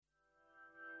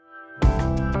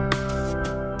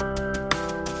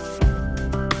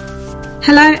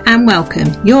Hello and welcome.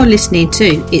 You're listening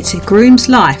to It's a Groom's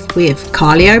Life with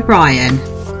Carly O'Brien.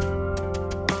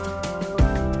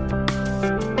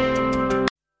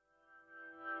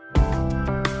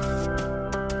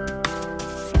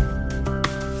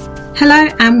 Hello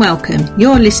and welcome.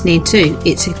 You're listening to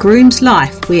It's a Groom's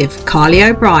Life with Carly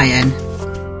O'Brien.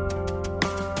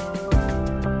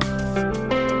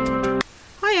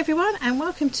 Hi everyone and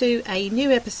welcome to a new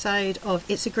episode of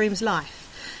It's a Groom's Life.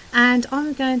 And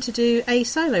I'm going to do a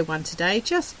solo one today,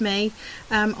 just me.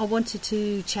 I wanted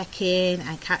to check in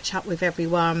and catch up with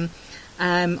everyone.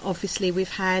 Obviously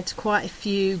we've had quite a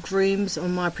few grooms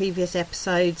on my previous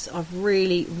episodes. I've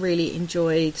really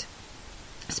enjoyed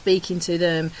speaking to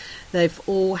them. They've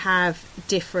all have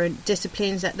different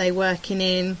disciplines that they're working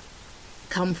in,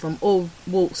 come from all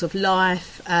walks of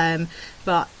life,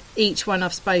 but each one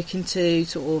I've spoken to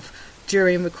sort of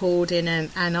during recording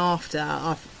and after,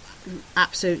 I've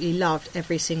absolutely loved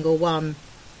every single one.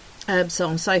 So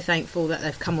I'm so thankful that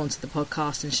they've come onto the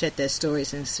podcast and shared their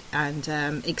stories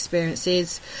and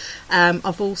experiences.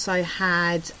 I've also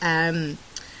had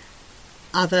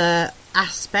other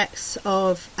aspects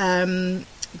of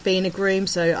being a groom.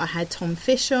 So I had Tom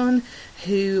Fish on,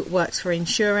 who works for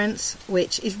insurance,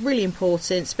 which is really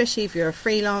important, especially if you're a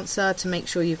freelancer, to make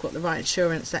sure you've got the right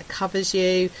insurance that covers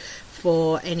you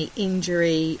for any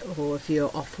injury or if you're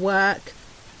off work.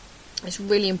 It's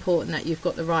really important that you've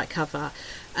got the right cover.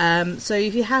 So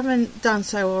if you haven't done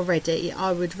so already,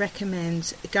 I would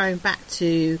recommend going back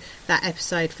to that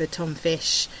episode for Tom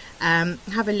Fish.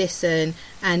 Have a listen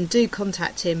and do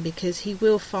contact him, because he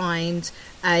will find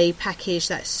a package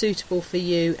that's suitable for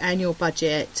you and your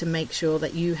budget to make sure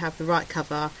that you have the right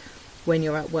cover when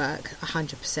you're at work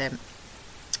 100%.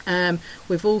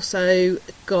 We've also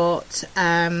got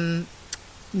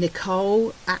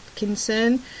Nicole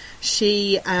Atkinson.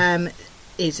 She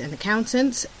is an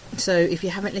accountant, so if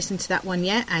you haven't listened to that one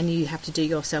yet and you have to do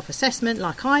your self-assessment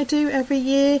like I do every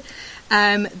year,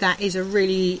 that is a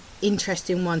really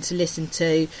interesting one to listen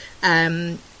to.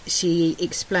 She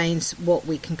explains what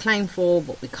we can claim for,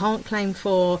 what we can't claim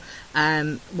for,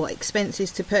 what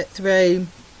expenses to put through,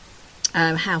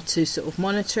 how to sort of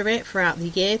monitor it throughout the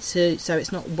year so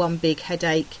it's not one big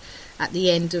headache at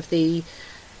the end of the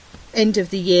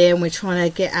year and we're trying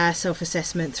to get our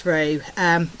self-assessment through.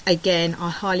 Again, I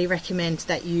highly recommend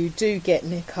that you do get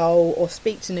Nicole or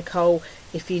speak to Nicole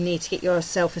if you need to get your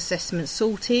self-assessment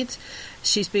sorted.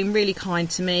 She's been really kind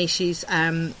to me.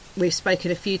 We've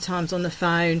spoken a few times on the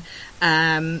phone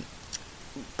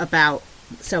about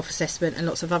self-assessment and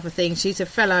lots of other things. She's a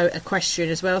fellow equestrian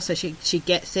as well, so she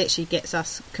gets it. She gets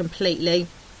us completely.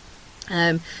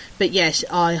 But yes,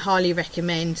 I highly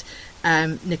recommend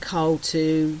Nicole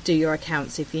to do your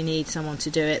accounts if you need someone to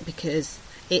do it, because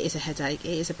it is a headache,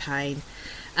 it is a pain.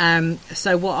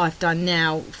 So what I've done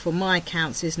now for my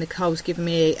accounts is Nicole's given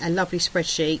me a lovely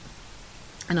spreadsheet,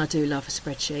 and I do love a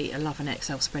spreadsheet. I love an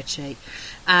Excel spreadsheet,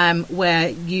 where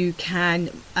you can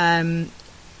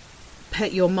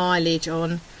put your mileage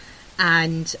on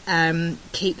and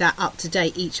keep that up to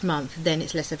date each month. Then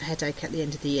it's less of a headache at the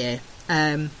end of the year.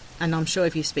 And I'm sure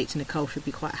if you speak to Nicole, she'll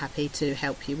be quite happy to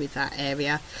help you with that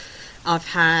area. I've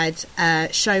had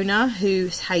Shona,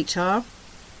 who's HR.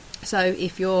 So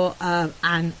if you're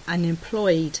an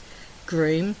employed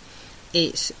groom,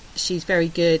 she's very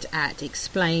good at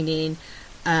explaining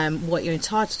what you're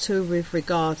entitled to with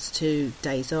regards to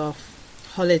days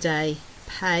off, holiday,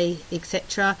 pay,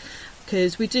 etc.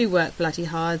 Because we do work bloody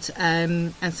hard,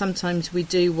 and sometimes we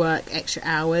do work extra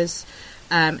hours.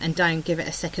 And don't give it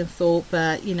a second thought,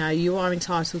 but you are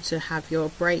entitled to have your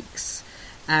breaks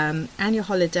and your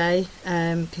holiday,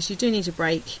 because you do need a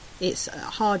break. It's a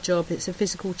hard job, it's a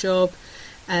physical job,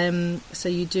 so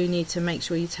you do need to make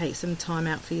sure you take some time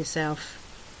out for yourself.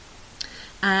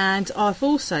 And I've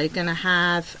also going to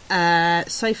have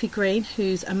Sophie Green,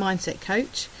 who's a mindset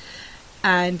coach,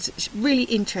 and really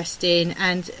interesting.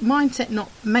 And mindset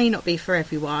may not be for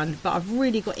everyone, but I've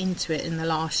really got into it in the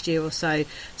last year or so,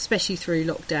 especially through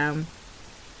lockdown.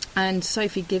 And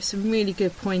Sophie gives some really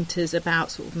good pointers about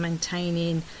sort of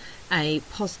maintaining a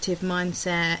positive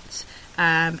mindset,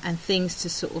 and things to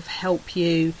sort of help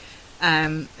you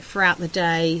throughout the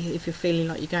day. If you're feeling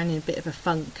like you're going in a bit of a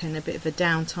funk and a bit of a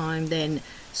downtime, then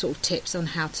sort of tips on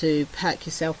how to perk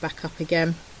yourself back up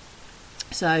again.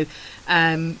 So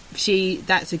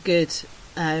that's a good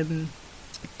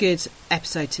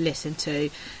episode to listen to.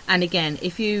 And again,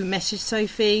 if you message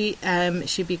Sophie,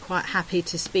 she'd be quite happy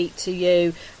to speak to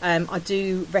you. I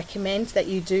do recommend that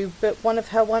you do book one of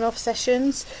her one-off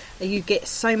sessions. You get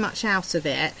so much out of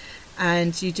it,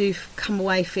 and you do come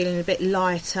away feeling a bit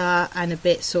lighter and a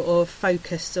bit sort of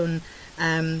focused on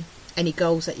any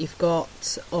goals that you've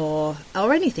got, or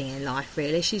anything in life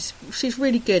really. She's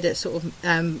really good at sort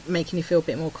of making you feel a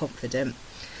bit more confident.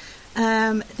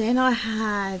 Then I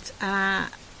had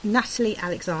Natalie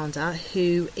Alexander,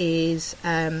 who is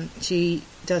she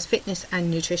does fitness and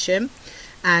nutrition,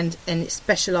 and it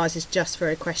specialises just for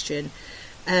equestrian.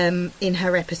 In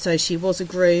her episode, she was a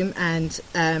groom and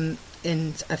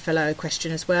a fellow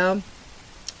equestrian as well.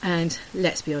 And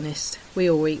let's be honest, we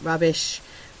all eat rubbish.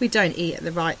 We don't eat at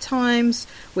the right times.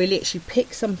 We literally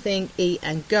pick something, eat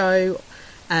and go,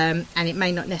 and it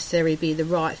may not necessarily be the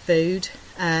right food.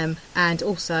 And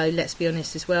also, let's be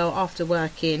honest as well, after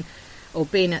working or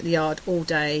being at the yard all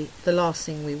day, the last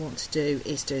thing we want to do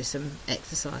is do some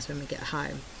exercise when we get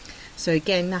home. So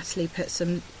again, Natalie put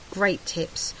some great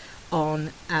tips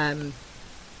on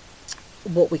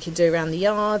what we can do around the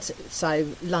yard, so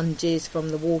lunges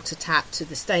from the water tap to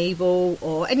the stable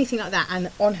or anything like that. And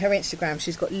on her Instagram,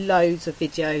 she's got loads of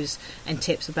videos and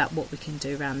tips about what we can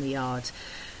do around the yard.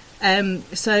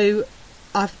 So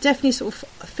I've definitely sort of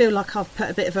feel like I've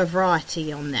put a bit of a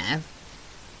variety on there.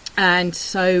 And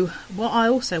so what I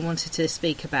also wanted to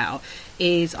speak about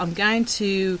is I'm going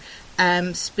to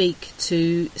speak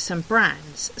to some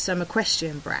brands, some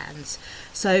equestrian brands.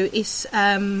 So it's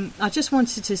I just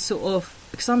wanted to sort of,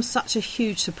 because I'm such a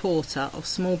huge supporter of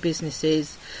small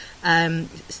businesses that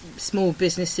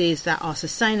are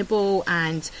sustainable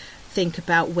and think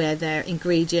about where their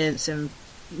ingredients and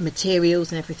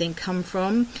materials and everything come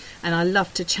from, and I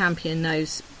love to champion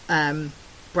those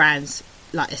brands,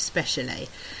 like especially.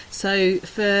 So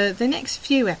for the next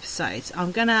few episodes,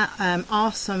 I'm gonna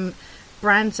ask some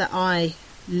brands that I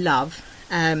love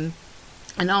and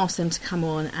ask them to come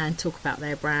on and talk about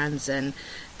their brands and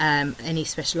any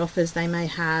special offers they may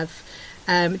have,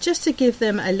 just to give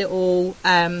them a little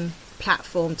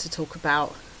platform to talk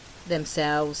about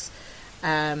themselves,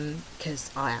 because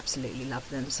I absolutely love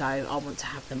them, so I want to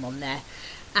have them on there.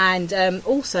 And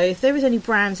also, if there is any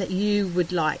brands that you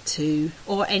would like to,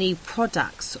 or any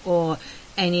products or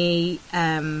any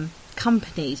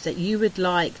companies that you would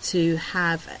like to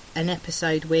have an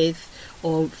episode with,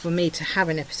 or for me to have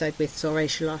an episode with, sorry,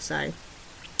 shall I say,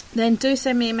 then do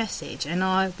send me a message and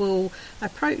I will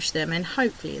approach them and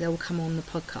hopefully they will come on the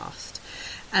podcast.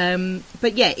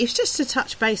 But yeah, it's just to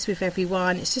touch base with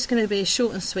everyone. It's just going to be a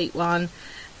short and sweet one.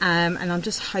 And I'm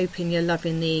just hoping you're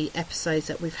loving the episodes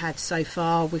that we've had so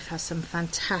far. We've had some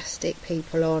fantastic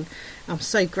people on. I'm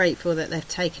so grateful that they've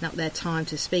taken up their time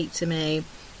to speak to me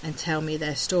and tell me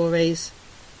their stories.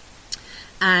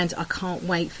 And I can't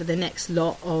wait for the next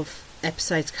lot of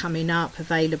episodes coming up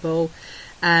available.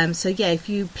 So yeah, if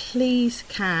you please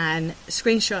can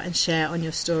screenshot and share on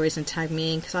your stories and tag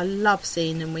me in, because I love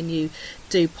seeing them when you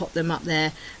do pop them up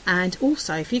there. And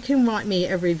also, if you can write me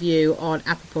a review on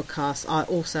Apple Podcasts, I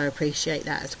also appreciate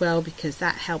that as well, because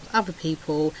that helps other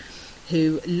people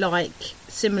who like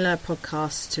similar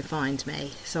podcasts to find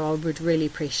me. So I would really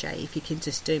appreciate if you can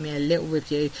just do me a little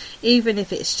review, even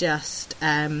if it's just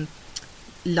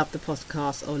love the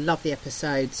podcast or love the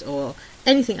episodes or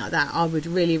anything like that. I would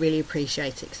really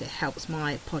appreciate it, because it helps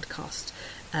my podcast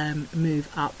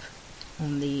move up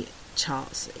on the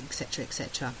charts,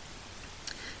 etc.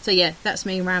 So yeah, that's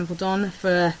me rambled on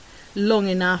for long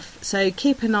enough. So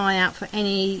keep an eye out for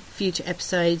any future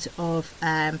episodes of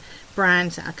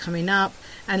brands that are coming up.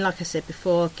 And like I said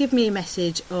before, give me a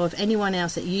message of anyone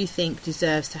else that you think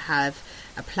deserves to have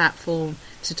a platform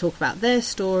to talk about their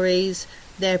stories,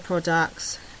 their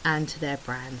products and their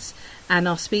brands. And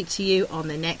I'll speak to you on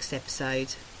the next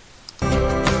episode.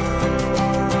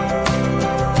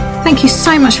 Thank you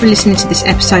so much for listening to this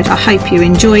episode. I hope you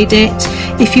enjoyed it.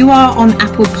 If you are on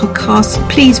Apple Podcasts,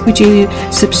 please would you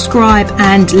subscribe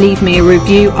and leave me a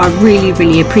review. I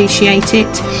really appreciate it.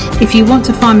 If you want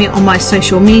to find me on my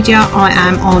social media, I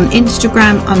am on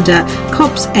Instagram under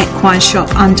Cobbs Equine Shop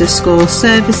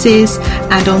 _services,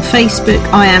 and on Facebook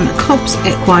I am Cobbs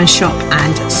Equine Shop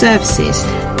and Services.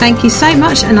 Thank you so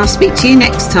much, and I'll speak to you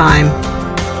next time.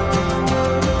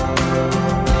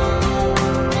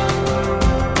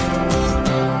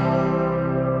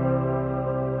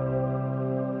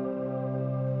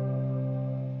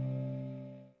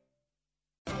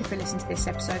 For listening to this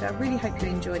episode. I really hope you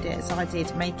enjoyed it as I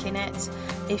did making it.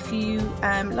 If you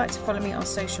like to follow me on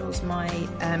socials, my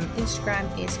Instagram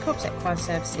is Cobbs Equine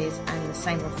Services, and the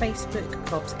same on Facebook,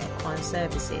 Cobbs Equine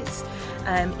Services.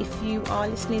 If you are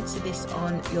listening to this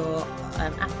on your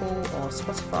Apple or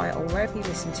Spotify or wherever you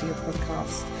listen to your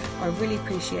podcast, I really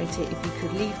appreciate it if you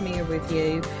could leave me a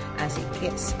review, as it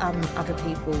gets other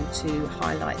people to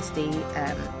highlight the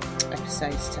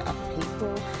episodes to other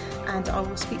people. And I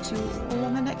will speak to you all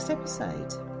on the next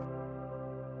episode.